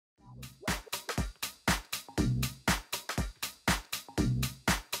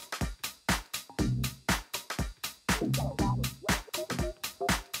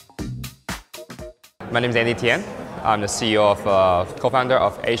My name is Andy Tian. I'm the CEO of co-founder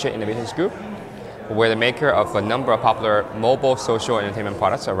of Asia Innovations Group. We're the maker of a number of popular mobile social entertainment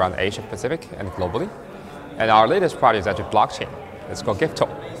products around Asia Pacific and globally. And our latest project is actually blockchain. It's called GIFTO.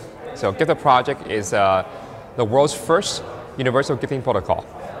 So GIFTO project is the world's first universal gifting protocol.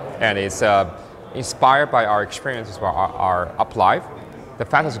 And it's inspired by our experiences with our UpLive, the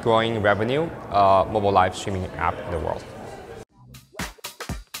fastest growing revenue mobile live streaming app in the world.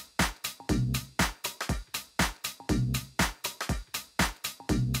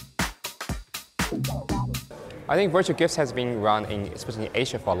 I think virtual gifts has been run especially in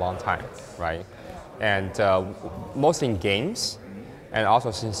Asia for a long time, right? And mostly in games, and also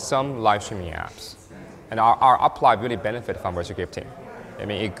in some live streaming apps. And our UpLive really benefited from virtual gifting. I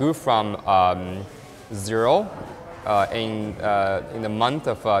mean, it grew from zero in the month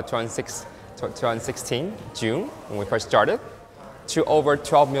of 2016, June, when we first started, to over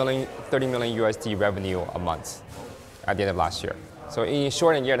 12 million, 30 million USD revenue a month at the end of last year. So in a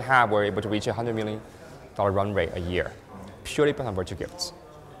short year and a half, we're able to reach $100 million run rate a year, purely based on virtual gifts.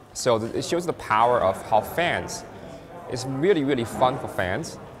 So it shows the power of how fans, it's really, really fun for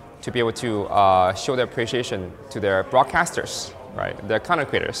fans to be able to show their appreciation to their broadcasters, right, their content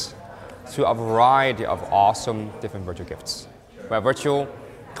creators, to a variety of awesome different virtual gifts. We have virtual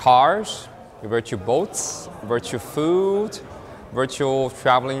cars, virtual boats, virtual food, virtual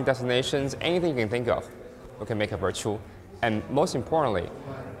traveling destinations, anything you can think of, we can make it virtual. And most importantly,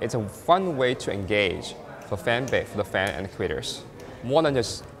 it's a fun way to engage for fan base, for the fan and the creators, more than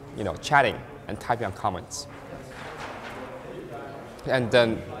just chatting and typing on comments. And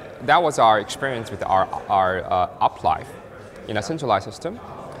then that was our experience with our UpLive in a centralized system.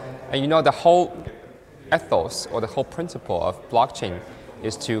 And the whole ethos or the whole principle of blockchain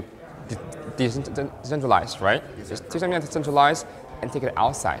is to decentralize, right? It's take something that's decentralized and take it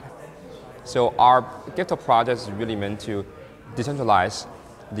outside. So our GIFTO project is really meant to decentralize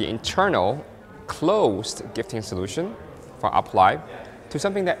the internal closed gifting solution for UpLive to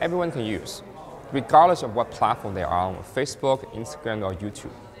something that everyone can use, regardless of what platform they are on, Facebook, Instagram, or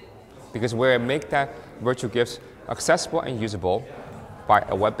YouTube. Because we make that virtual gifts accessible and usable by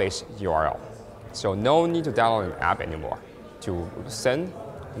a web-based URL. So no need to download an app anymore to send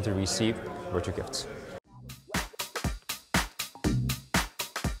and to receive virtual gifts.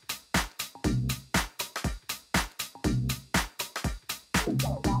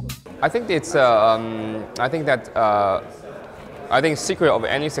 I think it's. I think secret of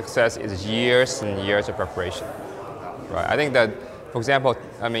any success is years and years of preparation, right? I think that, for example,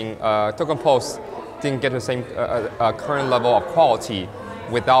 TokenPost didn't get to the same current level of quality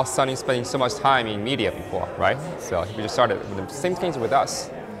without spending so much time in media before, right? So we just started with the same things with us.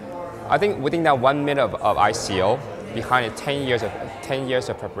 I think within that 1 minute of ICO, behind it 10 years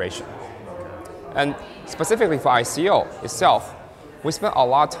of preparation. And specifically for ICO itself, we spent a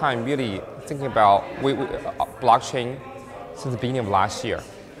lot of time really thinking about blockchain since the beginning of last year.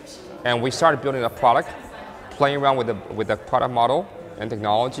 And we started building a product, playing around with the product model and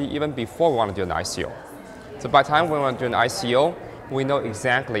technology even before we want to do an ICO. So by the time we want to do an ICO, we know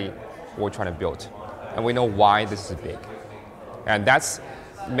exactly what we're trying to build. And we know why this is big. And that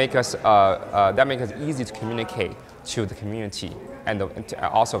makes us easy to communicate to the community and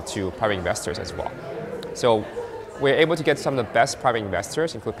also to private investors as well. So we're able to get some of the best private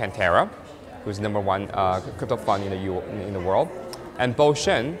investors, including Pantera, who's the #1 crypto fund in the world, and Bo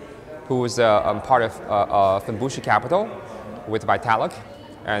Shen, who is part of Founder Capital with Vitalik,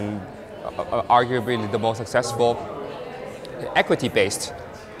 and arguably the most successful equity-based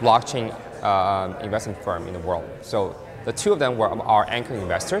blockchain investment firm in the world. So the two of them were our anchor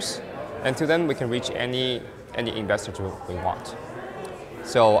investors, and through them we can reach any investor we want.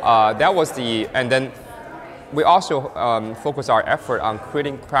 So that was and then we also focus our effort on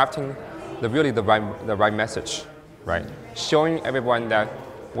crafting the right message, right? Showing everyone that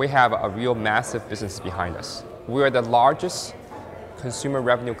we have a real massive business behind us. We are the largest consumer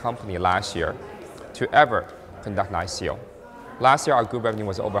revenue company last year to ever conduct an ICO. Last year, our group revenue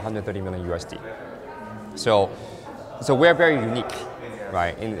was over 130 million USD. So we're very unique,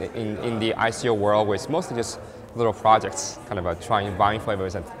 right? In the ICO world, where it's mostly just little projects, kind of vying for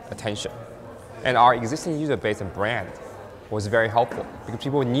everyone's attention. And our existing user base and brand was very helpful because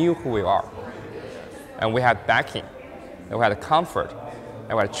people knew who we are. And we had backing, and we had comfort,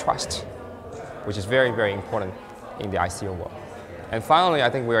 and we had trust, which is very, very important in the ICO world. And finally, I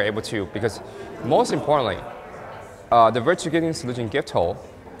think we were able to, because most importantly, the virtual gifting solution GIFTO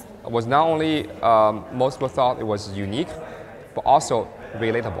was not only, most people thought it was unique, but also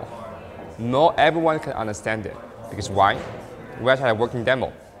relatable. Everyone can understand it. Because why? We actually had a working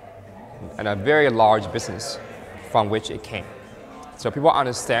demo. and a very large business from which it came. So people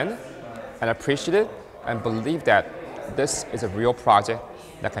understand and appreciate it and believe that this is a real project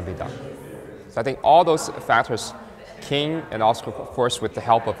that can be done. So I think all those factors came, and also, of course, with the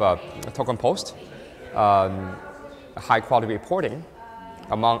help of TokenPost, high quality reporting,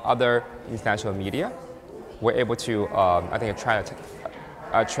 among other international media, we're able to, I think,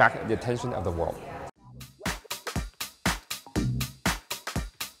 attract the attention of the world.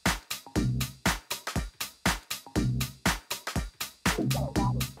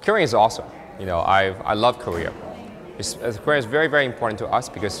 Korea is awesome. I love Korea. Korea is very, very important to us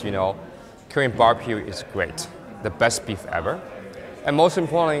because, Korean barbecue is great, the best beef ever. And most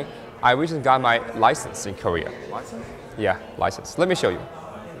importantly, I recently got my license in Korea. License? Yeah, license. Let me show you.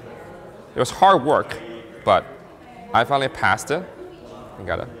 It was hard work, but I finally passed it. I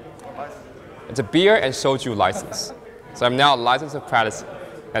got it. It's a beer and soju license. So I'm now licensed to practice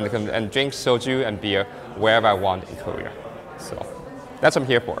and drink soju and beer wherever I want in Korea. So that's what I'm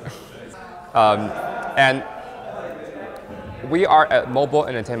here for. And we are a mobile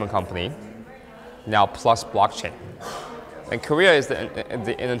entertainment company, now plus blockchain. And Korea is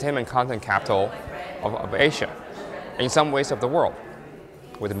the entertainment content capital of Asia, in some ways of the world,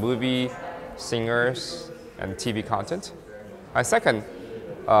 with movie, singers, and TV content. And second,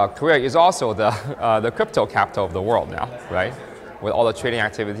 Korea is also the crypto capital of the world now, right? With all the trading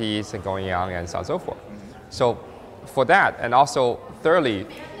activities and going on and so on and so forth. So for that, and also thirdly,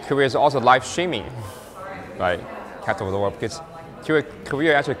 Korea is also live streaming, right? Capital of the world, because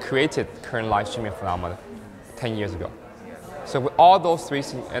Korea actually created current live streaming phenomenon 10 years ago. So with all those three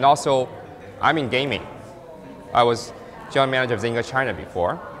things, and also I'm in gaming. I was general manager of Zynga China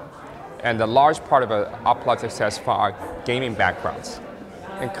before, and a large part of our upload success from our gaming backgrounds.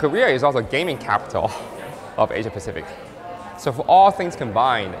 And Korea is also gaming capital of Asia Pacific. So for all things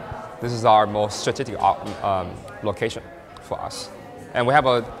combined, this is our most strategic location for us. And we have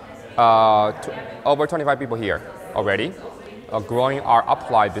over 25 people here already, growing our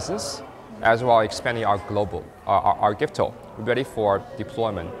upline business, as well as expanding our global, our GIFTO, ready for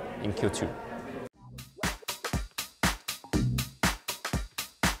deployment in Q2.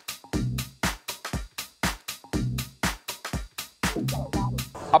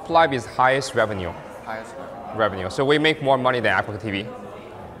 Uplive is highest revenue. Revenue. So we make more money than Africa TV.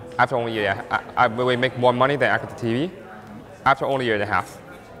 After only a year, we make more money than Africa TV after only a year and a half.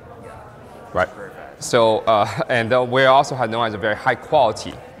 Right. So we also have known as a very high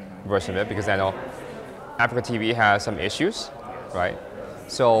quality version of it, because I know Africa TV has some issues, right?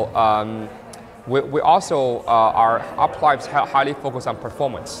 So we also our uplives highly focus on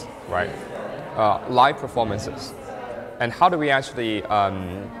performance, right? Live performances. And how do we actually,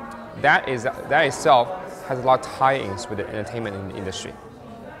 that itself has a lot of tie-ins with the entertainment industry.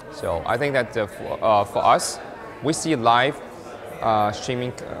 So I think that for us, we see live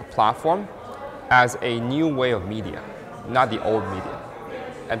streaming platform as a new way of media, not the old media.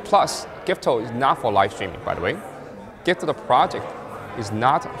 And plus, GIFTO is not for live streaming, by the way. GIFTO, the project, is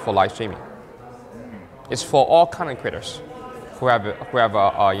not for live streaming. It's for all content creators who have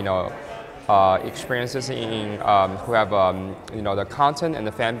experiences in, who have the content and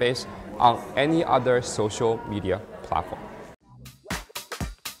the fan base on any other social media platform.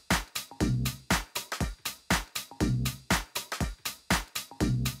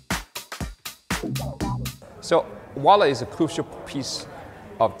 So wallet is a crucial piece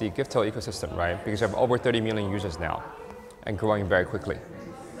of the GIFTO ecosystem, right? Because we have over 30 million users now and growing very quickly.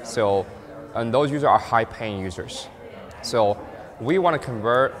 So, and those users are high-paying users. So we want to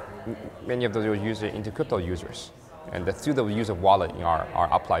convert many of those users into crypto users, and through the use of wallet in our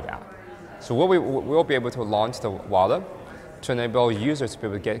Uplive app. So we'll be able to launch the wallet to enable users to be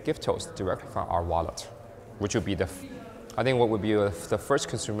able to get GIFTOs directly from our wallet, which would be what would be the first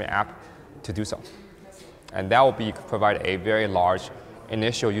consumer app to do so. And that will provide a very large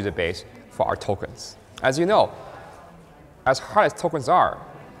initial user base for our tokens. As you know, as hard as tokens are,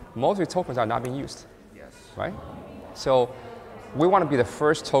 most of the tokens are not being used, right? So we want to be the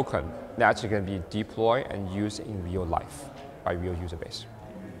first token that's actually going to be deployed and used in real life by real user base.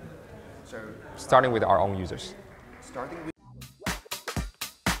 So starting with our own users.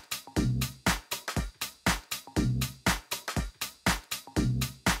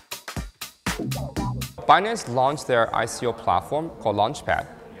 Binance launched their ICO platform called Launchpad.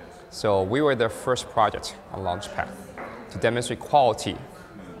 So we were their first project on Launchpad to demonstrate quality,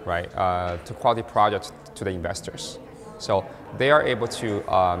 right, to quality projects to the investors. So they are able to,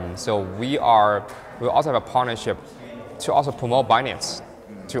 we also have a partnership to also promote Binance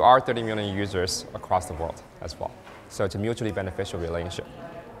to our 30 million users across the world as well. So it's a mutually beneficial relationship.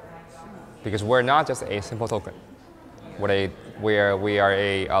 because we're not just a simple token. We are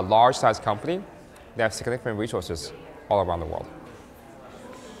a large-sized company that have significant resources all around the world.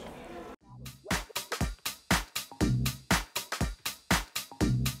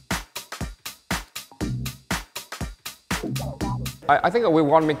 I think we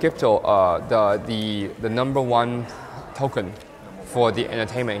want to make GIFTO the number one token for the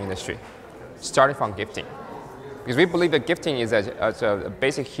entertainment industry, starting from gifting. Because we believe that gifting is a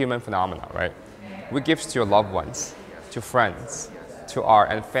basic human phenomenon, right? We give to your loved ones, to friends, to art,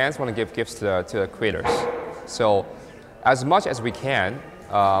 and fans want to give gifts to the creators. So as much as we can,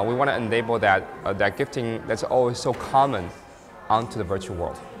 we want to enable that gifting that's always so common onto the virtual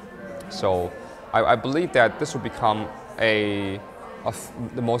world. So I believe that this will become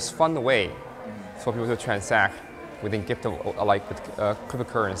the most fun way for people to transact within GIFTO, like with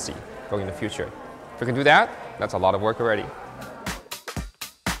cryptocurrency going in the future. If we can do that, that's a lot of work already.